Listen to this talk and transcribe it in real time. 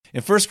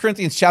In 1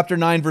 Corinthians chapter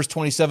 9, verse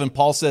 27,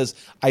 Paul says,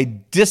 I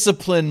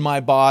discipline my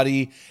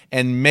body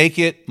and make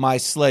it my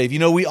slave. You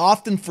know, we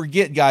often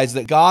forget, guys,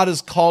 that God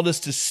has called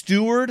us to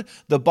steward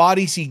the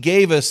bodies he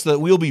gave us so that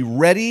we'll be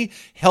ready,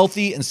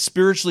 healthy, and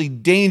spiritually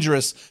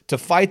dangerous to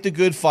fight the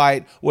good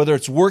fight, whether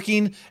it's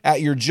working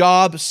at your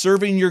job,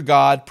 serving your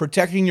God,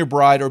 protecting your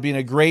bride, or being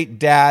a great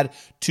dad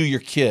to your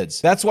kids.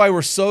 That's why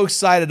we're so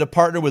excited to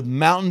partner with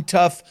Mountain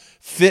Tough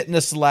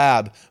Fitness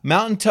Lab.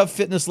 Mountain Tough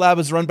Fitness Lab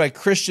is run by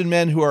Christian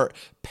men who are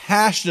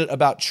passionate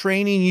about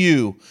training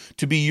you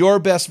to be your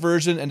best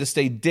version and to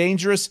stay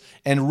dangerous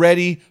and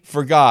ready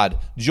for God.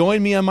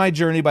 Join me on my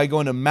journey by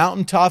going to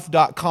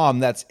mountaintough.com.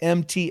 That's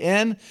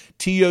MTNTOUGH,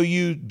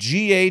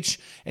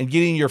 and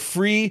getting your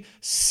free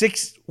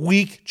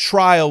 6-week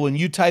trial when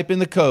you type in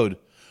the code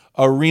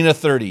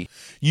ARENA30.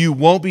 You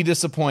won't be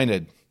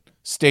disappointed.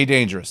 Stay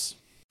dangerous.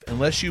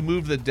 Unless you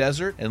move to the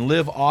desert and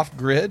live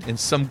off-grid in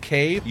some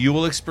cave, you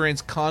will experience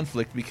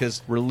conflict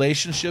because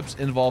relationships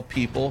involve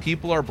people.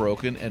 People are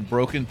broken, and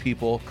broken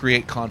people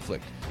create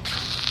conflict.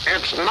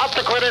 It's not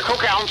the critic who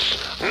counts,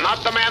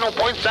 not the man who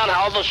points out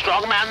how the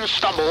strong man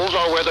stumbles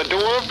or where the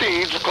doer of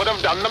deeds could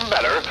have done them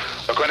better.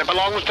 The credit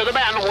belongs to the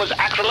man who is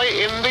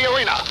actually in the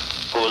arena,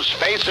 whose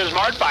face is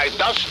marked by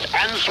dust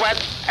and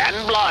sweat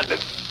and blood.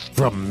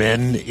 From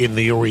Men in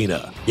the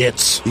Arena,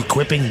 it's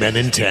Equipping Men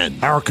in 10.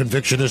 Our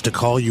conviction is to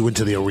call you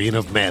into the arena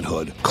of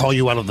manhood, call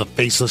you out of the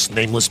faceless,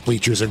 nameless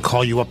bleachers, and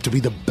call you up to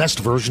be the best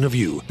version of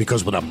you,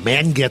 because when a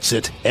man gets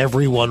it,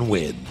 everyone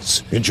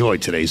wins. Enjoy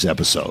today's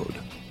episode.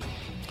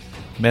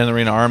 Men in the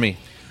Arena Army,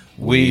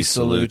 we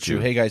salute you.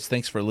 Hey guys,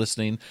 thanks for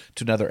listening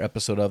to another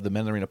episode of the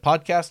Men in the Arena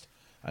podcast.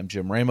 I'm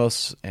Jim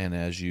Ramos, and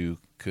as you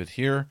could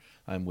hear,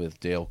 I'm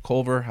with Dale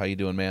Culver. How you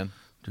doing, man?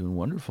 Doing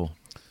wonderful.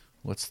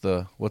 What's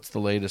the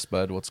latest,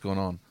 bud? What's going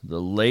on? The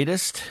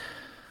latest?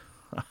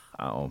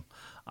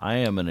 I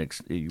am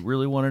you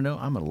really want to know?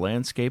 I'm a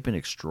landscaping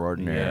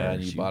extraordinaire. Yeah,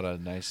 and you bought a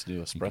nice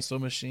new espresso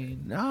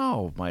machine?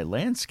 No, my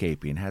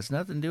landscaping has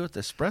nothing to do with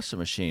the espresso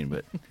machine,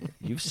 but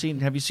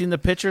have you seen the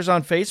pictures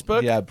on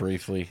Facebook? Yeah,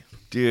 briefly.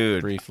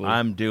 Dude, Briefly.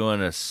 I'm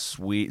doing a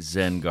sweet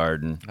Zen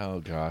garden.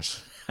 Oh, gosh.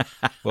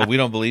 Well, we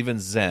don't believe in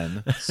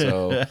Zen,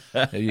 so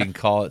maybe you can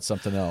call it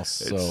something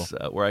else. It's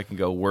where I can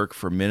go work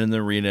for Men in the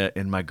Arena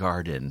in my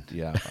garden.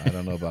 Yeah, I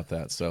don't know about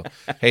that. So,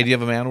 hey, do you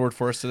have a man word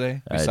for us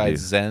today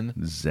besides Zen?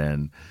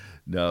 Zen.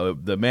 No,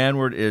 the man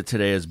word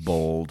today is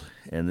bold,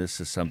 and this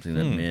is something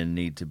that men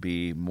need to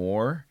be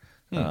more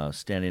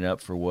standing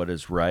up for what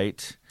is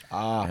right.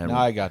 Now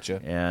I got you.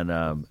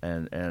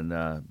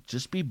 And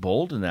just be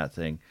bold in that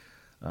thing.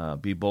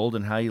 Be bold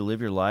in how you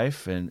live your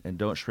life, and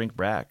don't shrink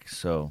back.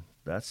 So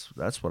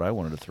that's what I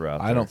wanted to throw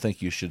out there. I don't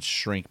think you should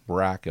shrink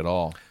back at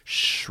all.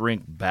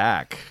 Shrink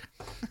back.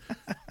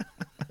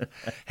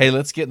 Hey,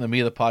 let's get in the meat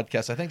of the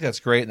podcast. I think that's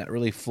great, and that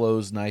really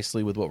flows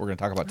nicely with what we're going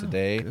to talk about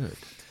today. Good.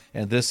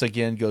 And this,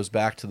 again, goes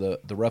back to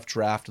the rough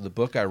draft of the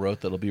book I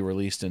wrote that'll be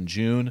released in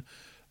June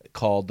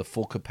called The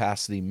Full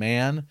Capacity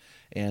Man.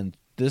 And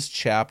this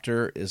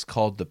chapter is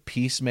called The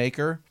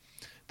Peacemaker.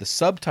 The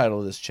subtitle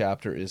of this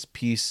chapter is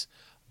Peace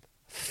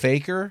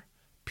Faker,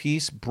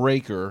 Peace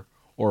Breaker,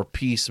 or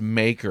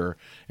Peacemaker.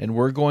 And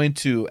we're going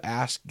to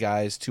ask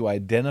guys to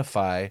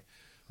identify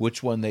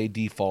which one they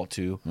default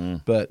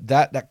to. But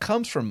that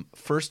comes from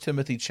 1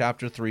 Timothy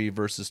chapter 3,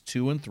 verses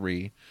 2 and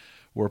 3,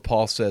 where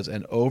Paul says,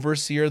 an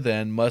overseer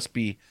then must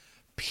be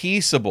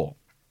peaceable.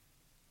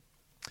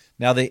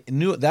 Now,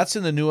 that's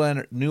in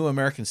the New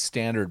American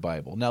Standard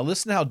Bible. Now,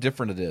 listen to how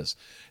different it is.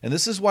 And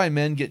this is why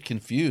men get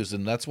confused,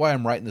 and that's why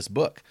I'm writing this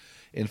book.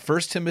 In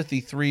 1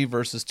 Timothy 3,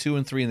 verses 2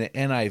 and 3 in the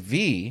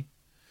NIV,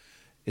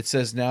 it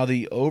says, now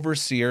the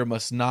overseer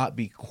must not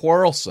be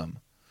quarrelsome.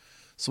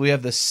 So we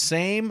have the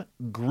same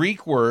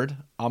Greek word,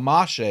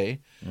 amashe,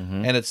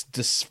 and it's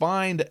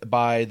defined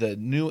by the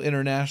New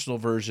International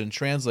Version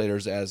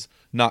translators as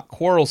not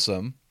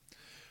quarrelsome,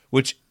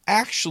 which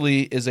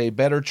actually is a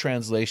better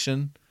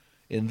translation.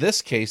 In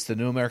this case, the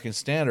New American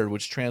Standard,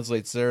 which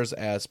translates theirs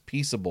as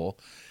peaceable.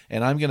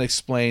 And I'm going to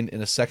explain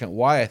in a second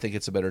why I think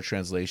it's a better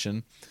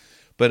translation.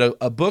 But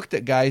a book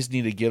that guys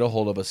need to get a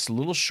hold of, a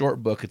little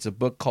short book. It's a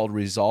book called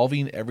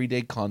Resolving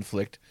Everyday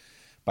Conflict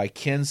by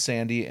Ken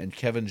Sande and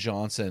Kevin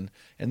Johnson.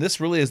 And this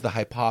really is the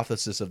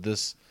hypothesis of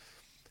this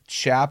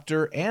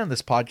chapter and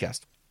this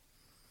podcast.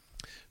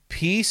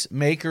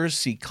 Peacemakers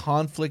see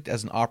conflict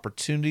as an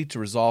opportunity to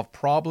resolve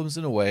problems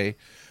in a way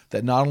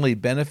that not only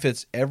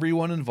benefits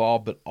everyone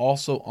involved, but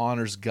also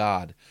honors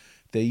God.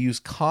 They use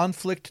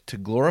conflict to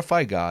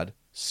glorify God,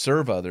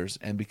 serve others,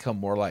 and become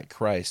more like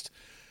Christ.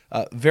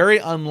 Very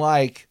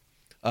unlike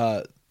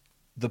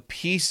the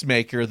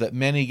peacemaker that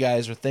many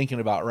guys are thinking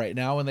about right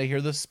now when they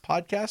hear this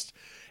podcast.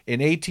 In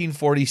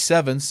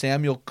 1847,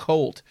 Samuel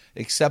Colt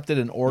accepted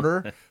an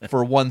order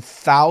for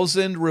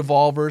 1,000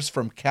 revolvers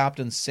from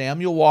Captain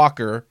Samuel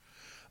Walker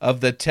of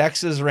the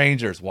Texas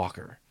Rangers.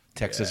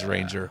 Texas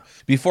Ranger.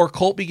 Before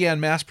Colt began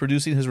mass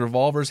producing his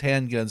revolvers,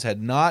 handguns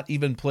had not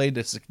even played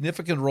a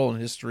significant role in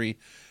history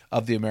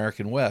of the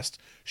American West.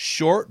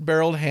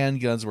 Short-barreled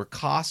handguns were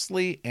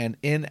costly and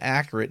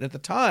inaccurate. And at the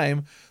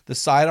time, the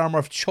sidearm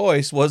of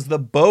choice was the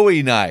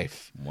Bowie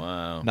knife.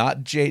 Wow.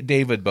 Not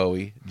David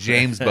Bowie,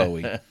 James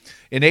Bowie.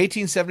 In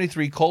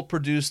 1873, Colt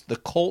produced the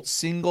Colt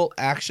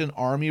Single-Action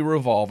Army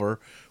Revolver,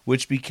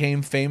 which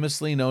became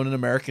famously known in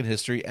American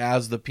history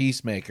as the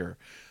Peacemaker.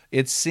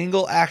 It's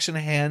single-action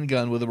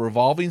handgun with a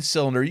revolving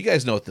cylinder. You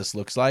guys know what this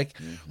looks like.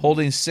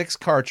 Holding 6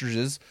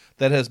 cartridges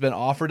that has been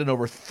offered in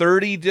over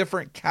 30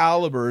 different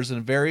calibers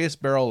and various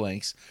barrel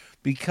lengths.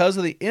 Because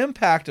of the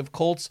impact of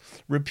Colt's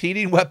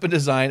repeating weapon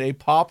design, a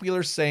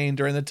popular saying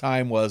during the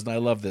time was, and I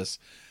love this,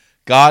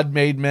 God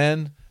made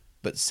men,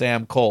 but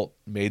Sam Colt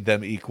made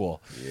them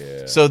equal.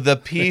 Yeah. So the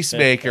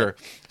Peacemaker.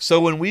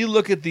 So when we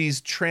look at these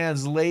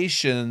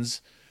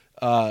translations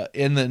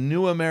in the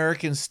New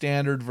American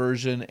Standard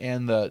Version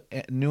and the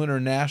New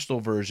International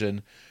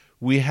Version,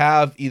 we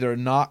have either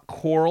not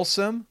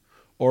quarrelsome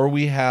or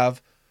we have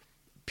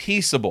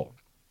peaceable.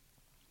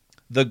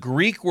 The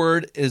Greek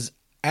word is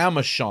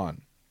amashon,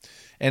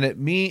 and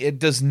it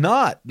does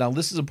not, now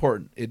this is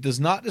important, it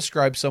does not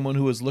describe someone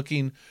who is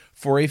looking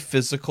for a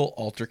physical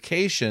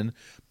altercation,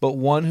 but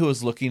one who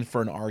is looking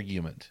for an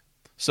argument.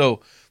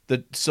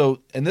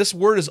 And this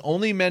word is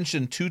only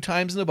mentioned 2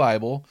 times in the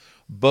Bible.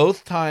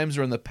 Both times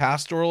are in the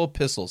pastoral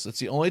epistles. It's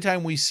the only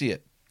time we see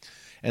it.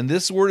 And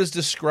this word is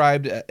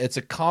described, it's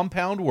a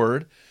compound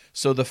word.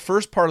 So the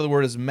first part of the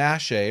word is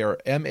mache, or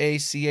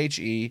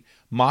M-A-C-H-E,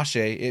 mache.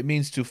 It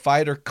means to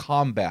fight or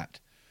combat.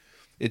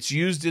 It's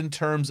used in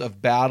terms of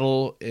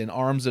battle, in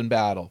arms and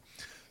battle.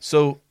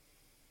 So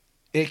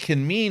it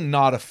can mean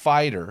not a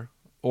fighter,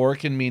 or it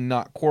can mean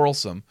not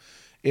quarrelsome.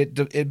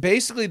 It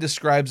basically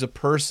describes a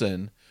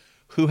person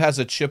who has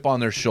a chip on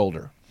their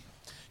shoulder.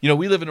 You know,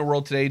 we live in a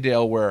world today,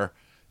 Dale, where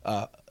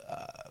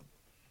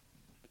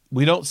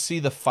we don't see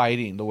the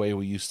fighting the way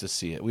we used to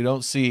see it. We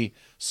don't see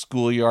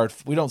schoolyard.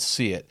 We don't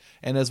see it.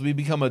 And as we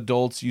become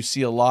adults, you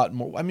see a lot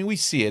more. I mean, we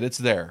see it. It's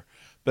there.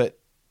 But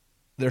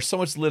there's so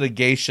much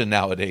litigation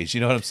nowadays.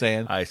 You know what I'm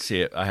saying? I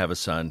see it. I have a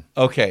son.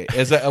 Okay.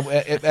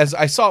 As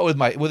I saw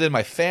it within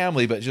my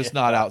family, but just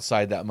not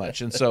outside that much.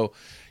 And so,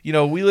 you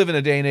know, we live in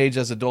a day and age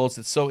as adults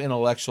that's so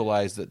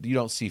intellectualized that you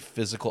don't see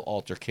physical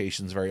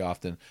altercations very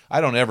often.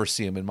 I don't ever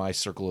see them in my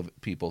circle of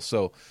people.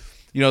 So,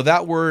 you know,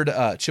 that word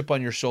chip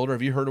on your shoulder,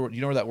 have you heard of it?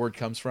 You know where that word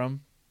comes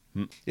from?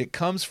 It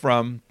comes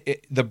from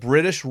the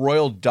British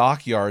Royal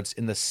Dockyards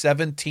in the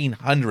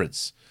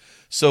 1700s.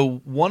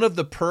 So one of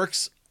the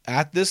perks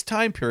at this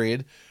time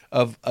period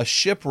of a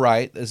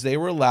shipwright is they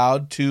were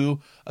allowed to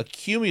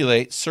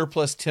accumulate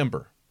surplus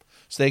timber.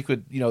 So they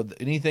could, you know,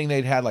 anything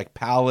they'd had like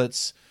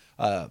pallets,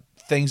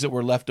 things that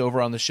were left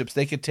over on the ships,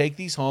 they could take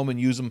these home and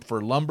use them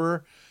for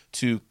lumber,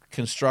 to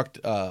construct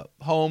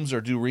homes or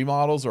do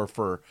remodels, or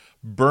for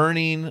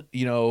burning,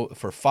 you know,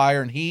 for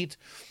fire and heat.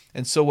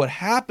 And so what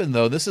happened,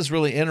 though, this is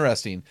really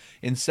interesting.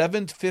 In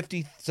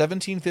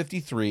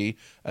 1753,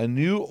 a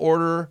new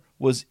order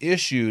was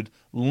issued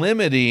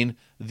limiting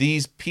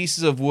these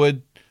pieces of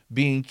wood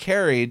being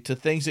carried to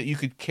things that you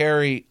could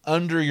carry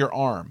under your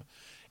arm.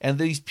 And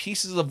these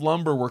pieces of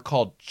lumber were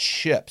called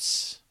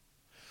chips.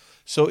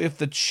 So if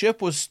the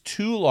chip was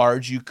too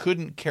large, you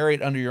couldn't carry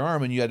it under your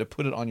arm and you had to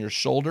put it on your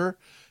shoulder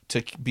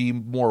to be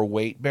more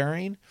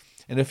weight-bearing.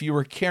 And if you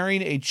were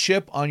carrying a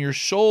chip on your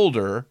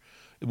shoulder,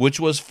 which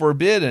was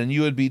forbidden,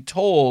 you would be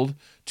told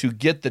to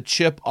get the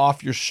chip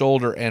off your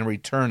shoulder and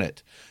return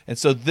it. And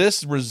so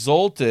this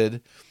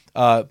resulted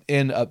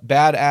in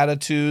bad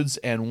attitudes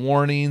and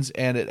warnings,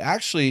 and it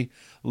actually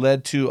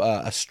led to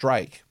a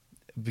strike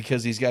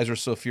because these guys were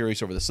so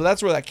furious over this. So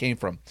that's where that came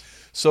from.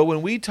 So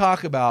when we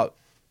talk about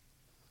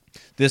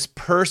this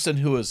person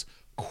who is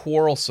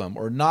quarrelsome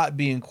or not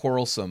being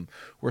quarrelsome,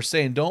 we're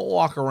saying don't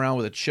walk around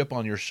with a chip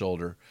on your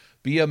shoulder.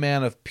 Be a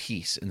man of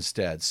peace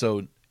instead.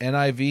 So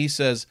NIV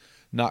says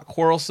not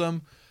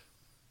quarrelsome.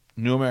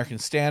 New American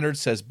Standard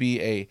says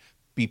be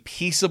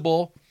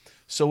peaceable.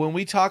 So when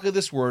we talk of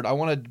this word, I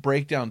want to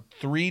break down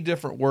 3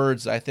 different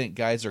words I think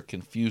guys are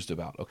confused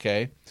about,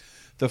 okay?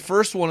 The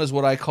first one is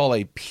what I call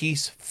a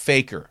peace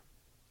faker.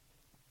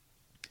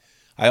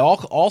 I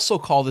also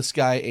call this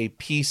guy a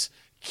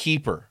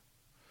peacekeeper.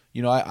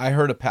 You know, I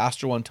heard a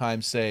pastor one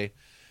time say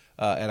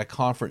at a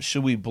conference,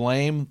 should we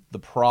blame the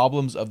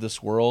problems of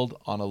this world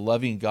on a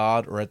loving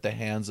God or at the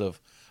hands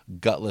of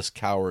gutless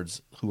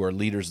cowards who are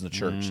leaders in the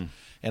church?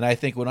 And I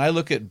think when I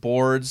look at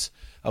boards,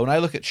 when I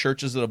look at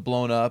churches that have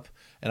blown up,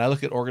 and I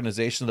look at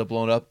organizations that have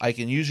blown up, I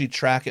can usually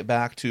track it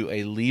back to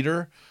a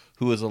leader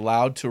who is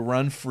allowed to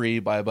run free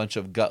by a bunch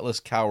of gutless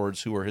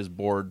cowards who are his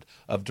board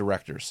of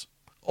directors.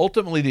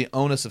 Ultimately, the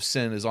onus of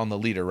sin is on the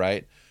leader,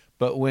 right?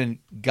 But when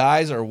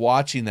guys are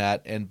watching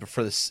that and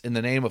for this, in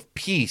the name of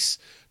peace,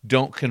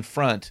 don't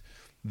confront,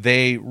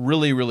 they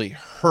really, really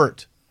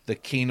hurt the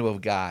kingdom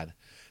of God.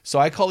 So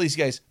I call these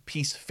guys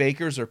peace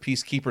fakers or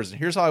peacekeepers. And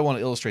here's how I want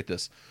to illustrate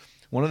this.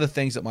 One of the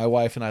things that my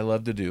wife and I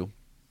love to do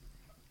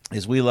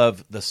is we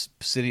love the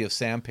city of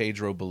San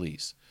Pedro,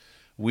 Belize.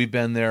 We've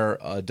been there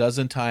a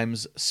dozen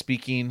times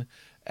speaking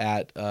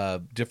at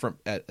the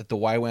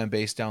YWAM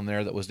base down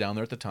there that was down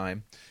there at the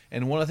time.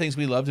 And one of the things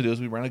we love to do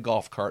is we rent a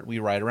golf cart. We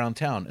ride around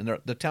town. And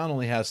the town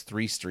only has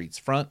 3 streets,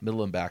 front,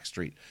 middle, and back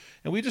street.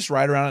 And we just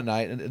ride around at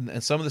night.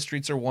 And some of the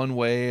streets are one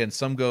way and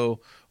some go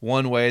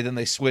one way. Then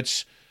they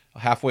switch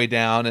halfway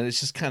down. And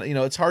it's just kind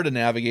of, it's hard to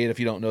navigate if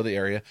you don't know the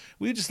area.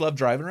 We just love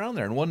driving around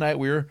there. And one night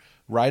we were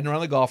riding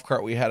around the golf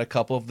cart. We had a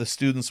couple of the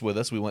students with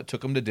us. We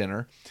took them to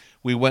dinner.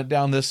 We went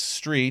down this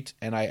street,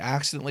 and I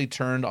accidentally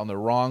turned on the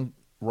wrong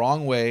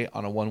way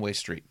on a one-way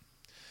street.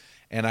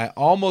 And I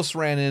almost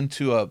ran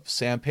into a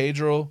San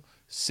Pedro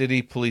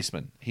city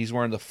policeman. He's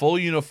wearing the full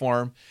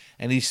uniform,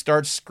 and he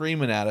starts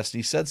screaming at us. And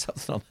he said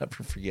something I'll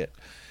never forget.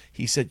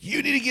 He said,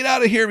 "You need to get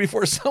out of here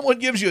before someone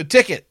gives you a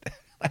ticket."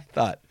 I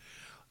thought,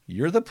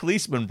 you're the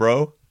policeman,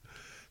 bro.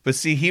 But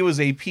see, he was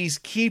a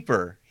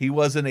peacekeeper. He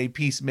wasn't a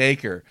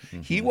peacemaker.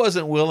 Mm-hmm. He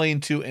wasn't willing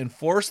to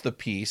enforce the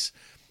peace.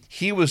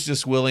 He was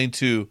just willing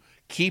to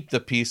keep the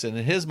peace, and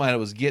in his mind it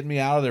was getting me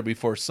out of there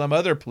before some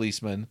other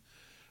policeman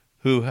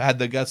who had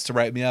the guts to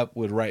write me up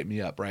would write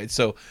me up, right?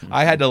 So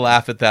I had to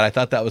laugh at that. I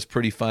thought that was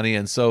pretty funny.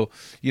 And so,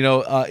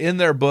 in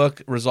their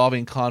book,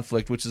 Resolving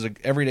Conflict, which is an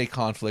everyday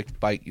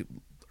conflict by,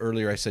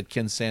 earlier I said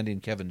Ken Sande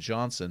and Kevin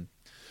Johnson,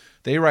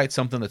 they write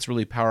something that's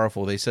really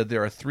powerful. They said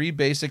there are 3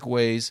 basic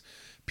ways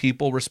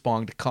people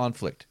respond to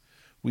conflict.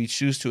 We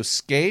choose to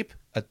escape,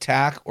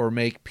 attack, or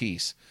make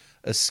peace.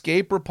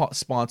 Escape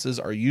responses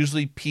are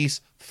usually peace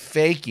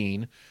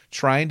faking,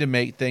 trying to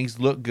make things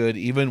look good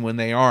even when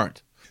they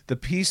aren't. The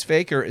peace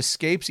faker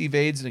escapes,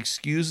 evades, and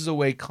excuses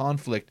away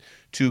conflict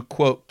to,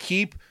 quote,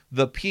 keep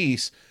the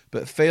peace,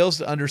 but fails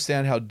to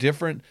understand how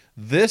different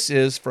this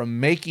is from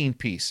making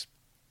peace.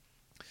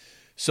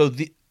 So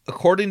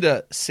according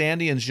to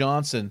Sande and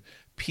Johnson,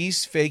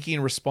 peace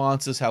faking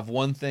responses have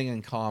one thing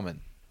in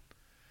common.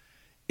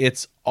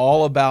 It's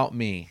all about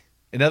me.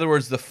 In other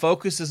words, the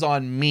focus is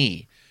on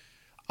me.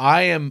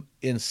 I am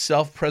in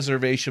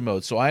self-preservation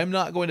mode, so I am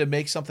not going to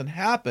make something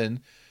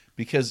happen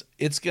because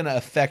it's going to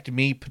affect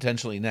me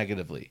potentially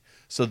negatively.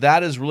 So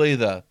that is really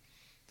the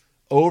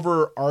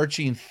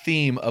overarching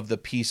theme of the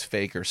peace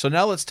faker. So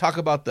now let's talk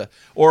about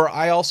or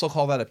I also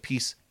call that a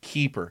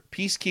peacekeeper.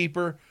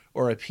 Peacekeeper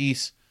or a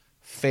peace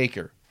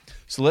faker.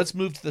 So let's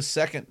move to the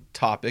second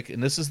topic,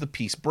 and this is the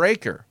peace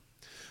breaker.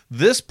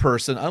 This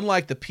person,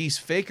 unlike the peace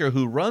faker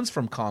who runs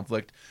from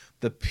conflict,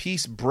 the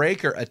peace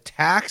breaker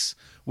attacks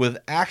with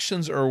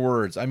actions or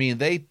words. I mean,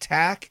 they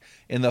attack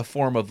in the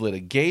form of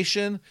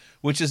litigation,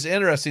 which is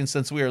interesting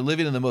since we are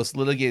living in the most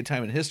litigated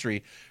time in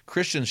history.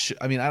 Christians,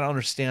 I don't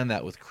understand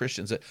that with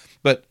Christians,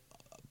 but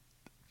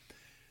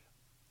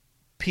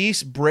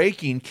peace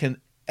breaking can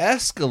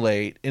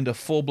escalate into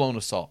full-blown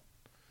assault.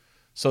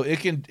 So it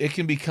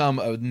can become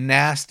a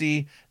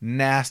nasty,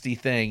 nasty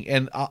thing.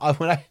 And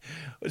when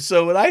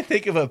I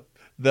think of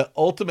the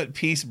ultimate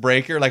peace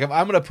breaker, like if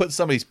I'm going to put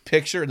somebody's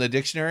picture in the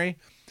dictionary,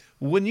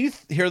 when you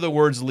hear the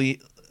words Lorena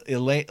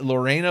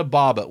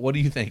Bobbitt, what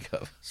do you think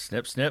of?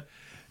 Snip, snip.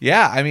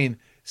 Yeah,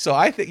 so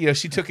I think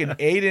she took an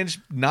 8-inch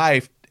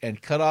knife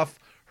and cut off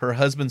her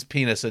husband's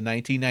penis in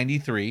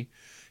 1993.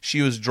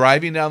 She was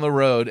driving down the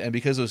road, and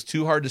because it was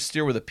too hard to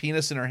steer with a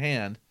penis in her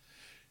hand,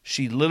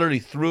 she literally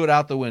threw it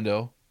out the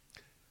window.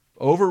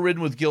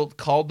 Overridden with guilt,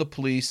 called the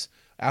police.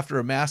 After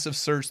a massive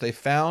search, they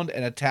found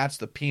and attached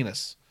the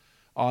penis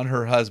on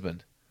her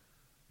husband.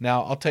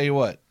 Now, I'll tell you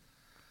what.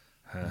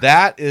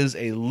 That is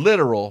a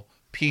literal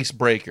peace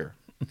breaker.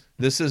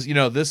 And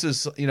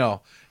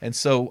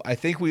so I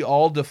think we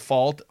all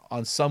default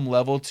on some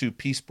level to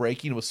peace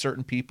breaking with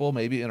certain people,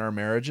 maybe in our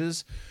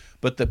marriages.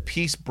 But the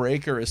peace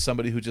breaker is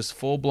somebody who just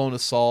full-blown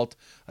assault,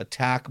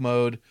 attack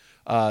mode.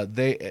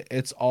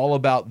 It's all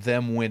about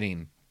them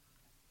winning.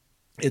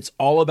 It's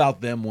all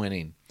about them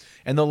winning.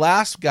 And the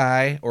last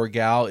guy or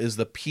gal is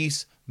the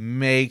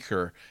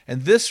peacemaker.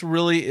 And this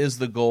really is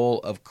the goal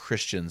of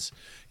Christians.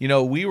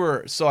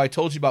 So I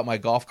told you about my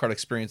golf cart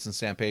experience in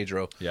San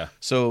Pedro. Yeah.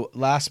 So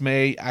last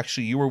May,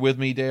 actually, you were with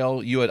me,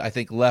 Dale. You had, I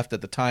think, left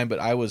at the time, but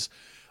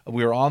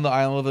we were on the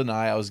island of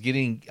Lanai.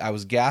 I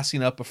was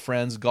gassing up a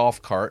friend's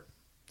golf cart.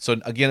 So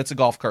again, it's a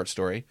golf cart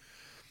story.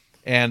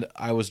 And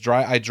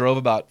I drove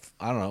about,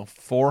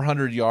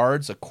 400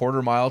 yards, a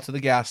quarter mile to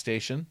the gas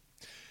station.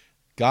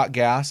 Got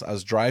gas. I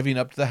was driving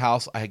up to the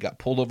house. I had got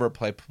pulled over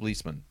by a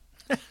policeman.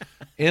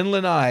 In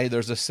Lanai,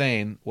 there's a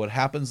saying, what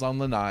happens on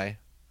Lanai,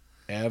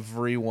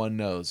 everyone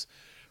knows.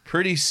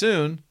 Pretty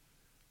soon,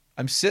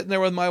 I'm sitting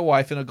there with my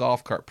wife in a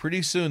golf cart.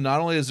 Pretty soon,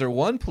 not only is there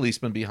one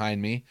policeman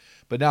behind me,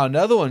 but now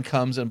another one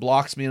comes and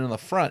blocks me in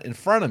front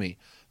of me.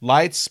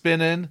 Lights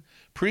spinning.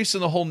 Pretty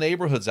soon, the whole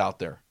neighborhood's out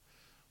there.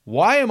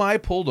 Why am I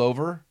pulled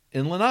over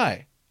in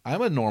Lanai?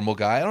 I'm a normal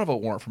guy. I don't have a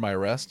warrant for my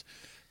arrest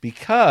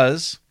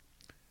because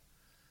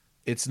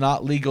it's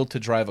not legal to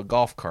drive a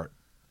golf cart.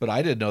 But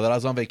I didn't know that. I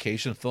was on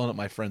vacation filling up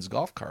my friend's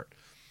golf cart.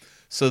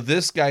 So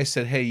this guy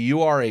said, hey,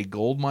 you are a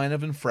gold mine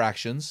of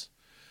infractions.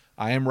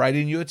 I am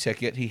writing you a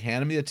ticket. He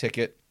handed me the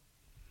ticket.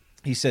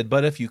 He said,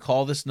 but if you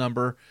call this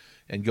number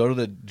and go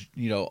to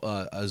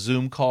a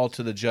Zoom call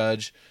to the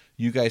judge,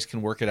 you guys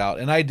can work it out.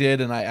 And I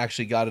did, and I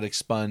actually got it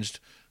expunged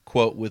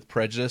quote, with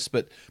prejudice,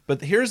 but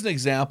here's an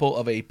example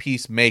of a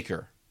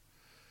peacemaker.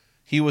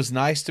 He was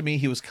nice to me.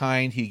 He was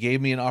kind. He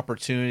gave me an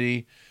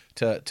opportunity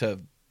to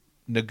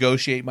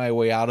negotiate my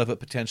way out of it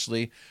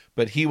potentially,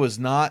 but he was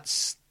not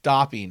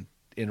stopping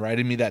in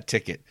writing me that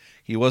ticket.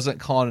 He wasn't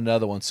calling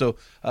another one. So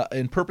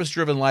in Purpose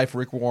Driven Life,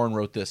 Rick Warren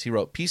wrote this. He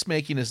wrote,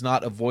 peacemaking is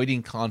not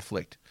avoiding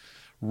conflict.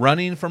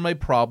 Running from a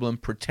problem,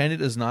 pretending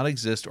it does not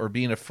exist, or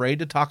being afraid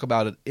to talk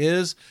about it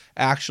is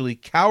actually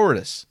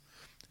cowardice.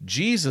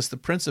 Jesus, the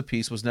Prince of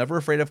Peace, was never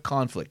afraid of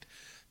conflict.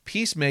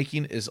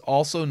 Peacemaking is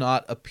also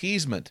not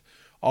appeasement.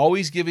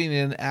 Always giving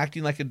in,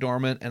 acting like a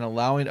doormat, and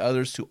allowing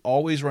others to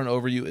always run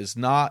over you is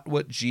not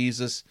what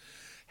Jesus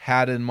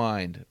had in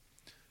mind.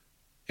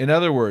 In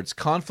other words,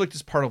 conflict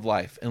is part of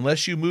life.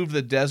 Unless you move to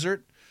the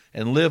desert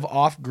and live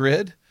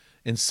off-grid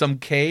in some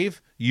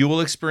cave, you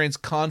will experience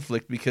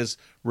conflict because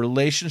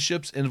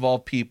relationships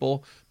involve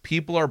people.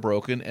 People are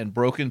broken, and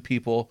broken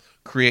people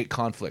create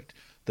conflict.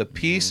 The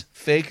peace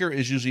faker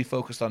is usually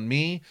focused on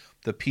me.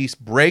 The peace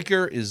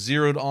breaker is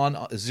zeroed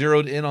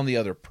in on the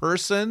other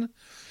person.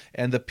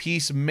 And the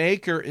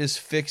peacemaker is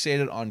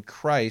fixated on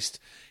Christ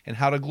and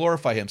how to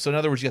glorify him. So in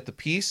other words, you have the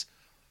peace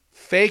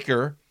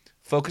faker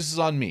focuses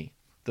on me.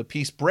 The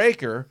peace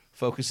breaker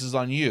focuses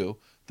on you.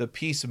 The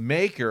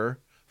peacemaker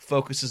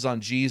focuses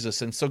on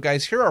Jesus. And so,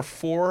 guys, here are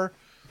 4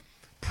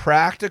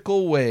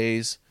 practical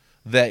ways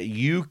that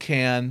you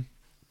can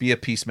be a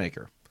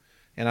peacemaker.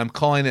 And I'm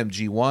calling them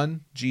G1,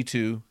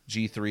 G2,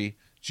 G3,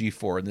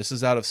 G4. And this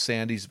is out of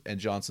Sandy's and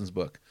Johnson's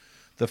book.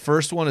 The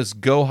first one is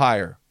go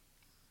higher.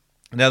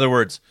 In other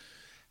words,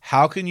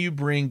 how can you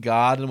bring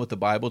God and what the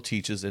Bible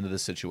teaches into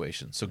this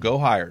situation? So go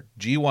higher.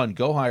 G1,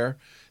 go higher.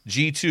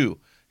 G2,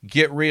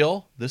 get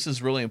real. This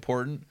is really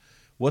important.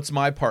 What's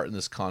my part in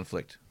this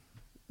conflict?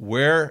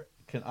 Where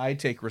can I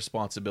take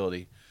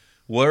responsibility?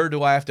 Where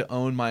do I have to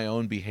own my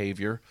own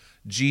behavior?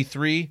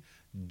 G3,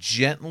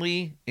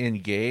 gently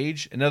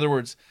engage. In other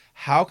words,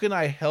 how can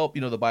I help?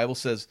 The Bible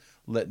says,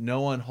 let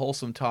no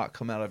unwholesome talk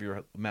come out of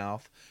your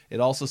mouth. It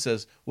also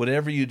says,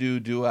 whatever you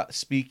do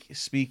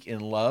speak in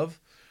love.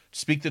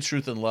 Speak the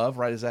truth in love,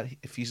 right? Is that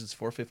Ephesians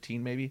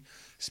 4:15 maybe?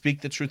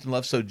 Speak the truth in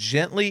love. So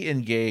gently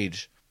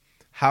engage.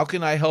 How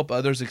can I help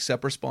others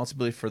accept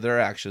responsibility for their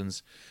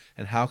actions?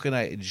 And how can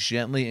I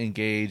gently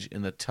engage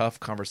in the tough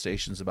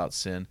conversations about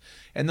sin?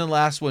 And then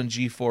last one,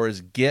 G4,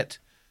 is get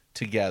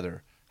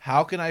together.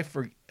 How can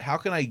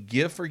I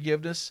give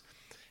forgiveness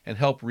and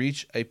help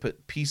reach a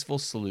peaceful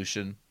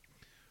solution?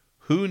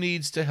 Who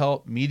needs to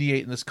help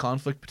mediate in this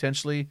conflict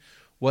potentially?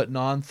 What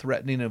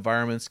non-threatening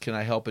environments can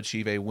I help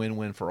achieve a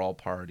win-win for all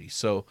parties?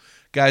 So,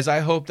 guys, I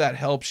hope that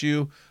helps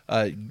you.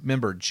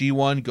 Remember,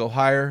 G1, go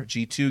higher.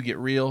 G2, get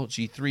real.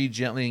 G3,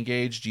 gently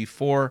engage.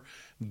 G4,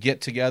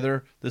 get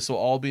together. This will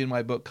all be in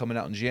my book coming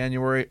out in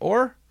January.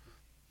 Or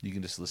you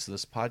can just listen to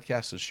this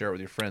podcast and share it with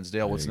your friends.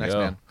 Dale, what's next,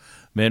 man?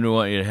 Men, we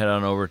want you to head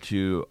on over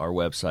to our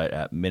website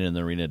at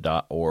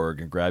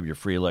meninthearena.org and grab your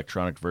free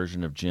electronic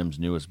version of Jim's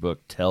newest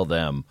book, Tell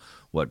Them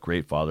What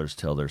Great Fathers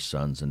Tell Their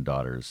Sons and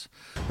Daughters.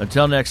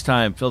 Until next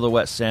time, feel the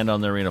wet sand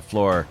on the arena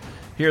floor,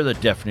 hear the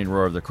deafening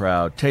roar of the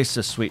crowd, taste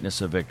the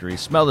sweetness of victory,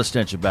 smell the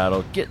stench of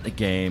battle, get in the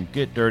game,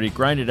 get dirty,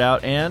 grind it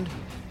out, and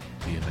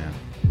be a man.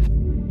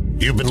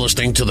 You've been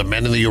listening to the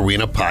Men in the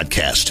Arena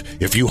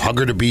podcast. If you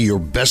hunger to be your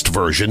best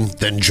version,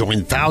 then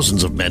join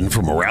thousands of men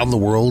from around the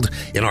world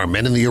in our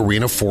Men in the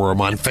Arena forum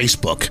on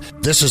Facebook.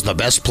 This is the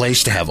best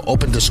place to have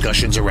open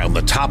discussions around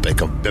the topic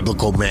of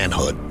biblical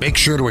manhood. Make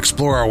sure to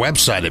explore our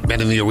website at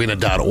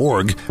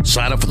meninthearena.org,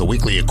 sign up for the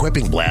weekly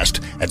equipping blast,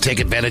 and take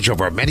advantage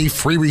of our many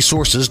free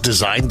resources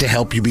designed to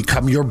help you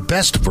become your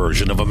best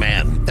version of a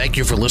man. Thank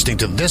you for listening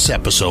to this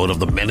episode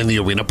of the Men in the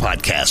Arena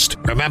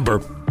podcast. Remember,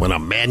 when a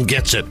man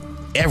gets it,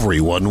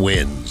 everyone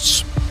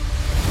wins.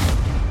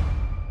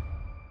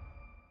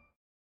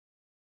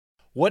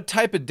 What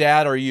type of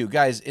dad are you?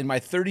 Guys, in my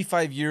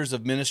 35 years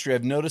of ministry,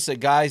 I've noticed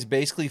that guys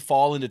basically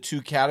fall into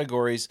 2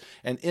 categories.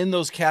 And in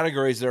those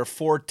categories, there are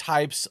 4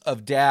 types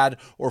of dad,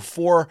 or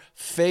 4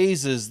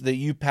 phases that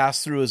you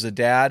pass through as a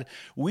dad.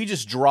 We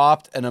just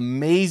dropped an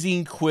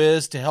amazing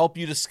quiz to help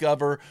you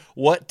discover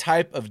what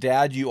type of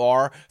dad you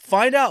are.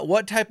 Find out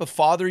what type of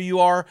father you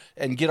are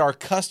and get our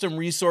custom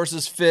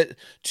resources fit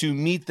to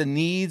meet the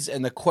needs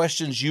and the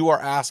questions you are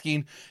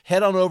asking.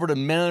 Head on over to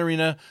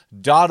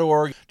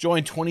meninthearena.org.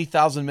 Join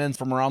 20,000 men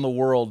from around the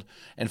world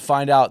and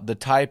find out the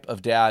type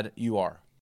of dad you are.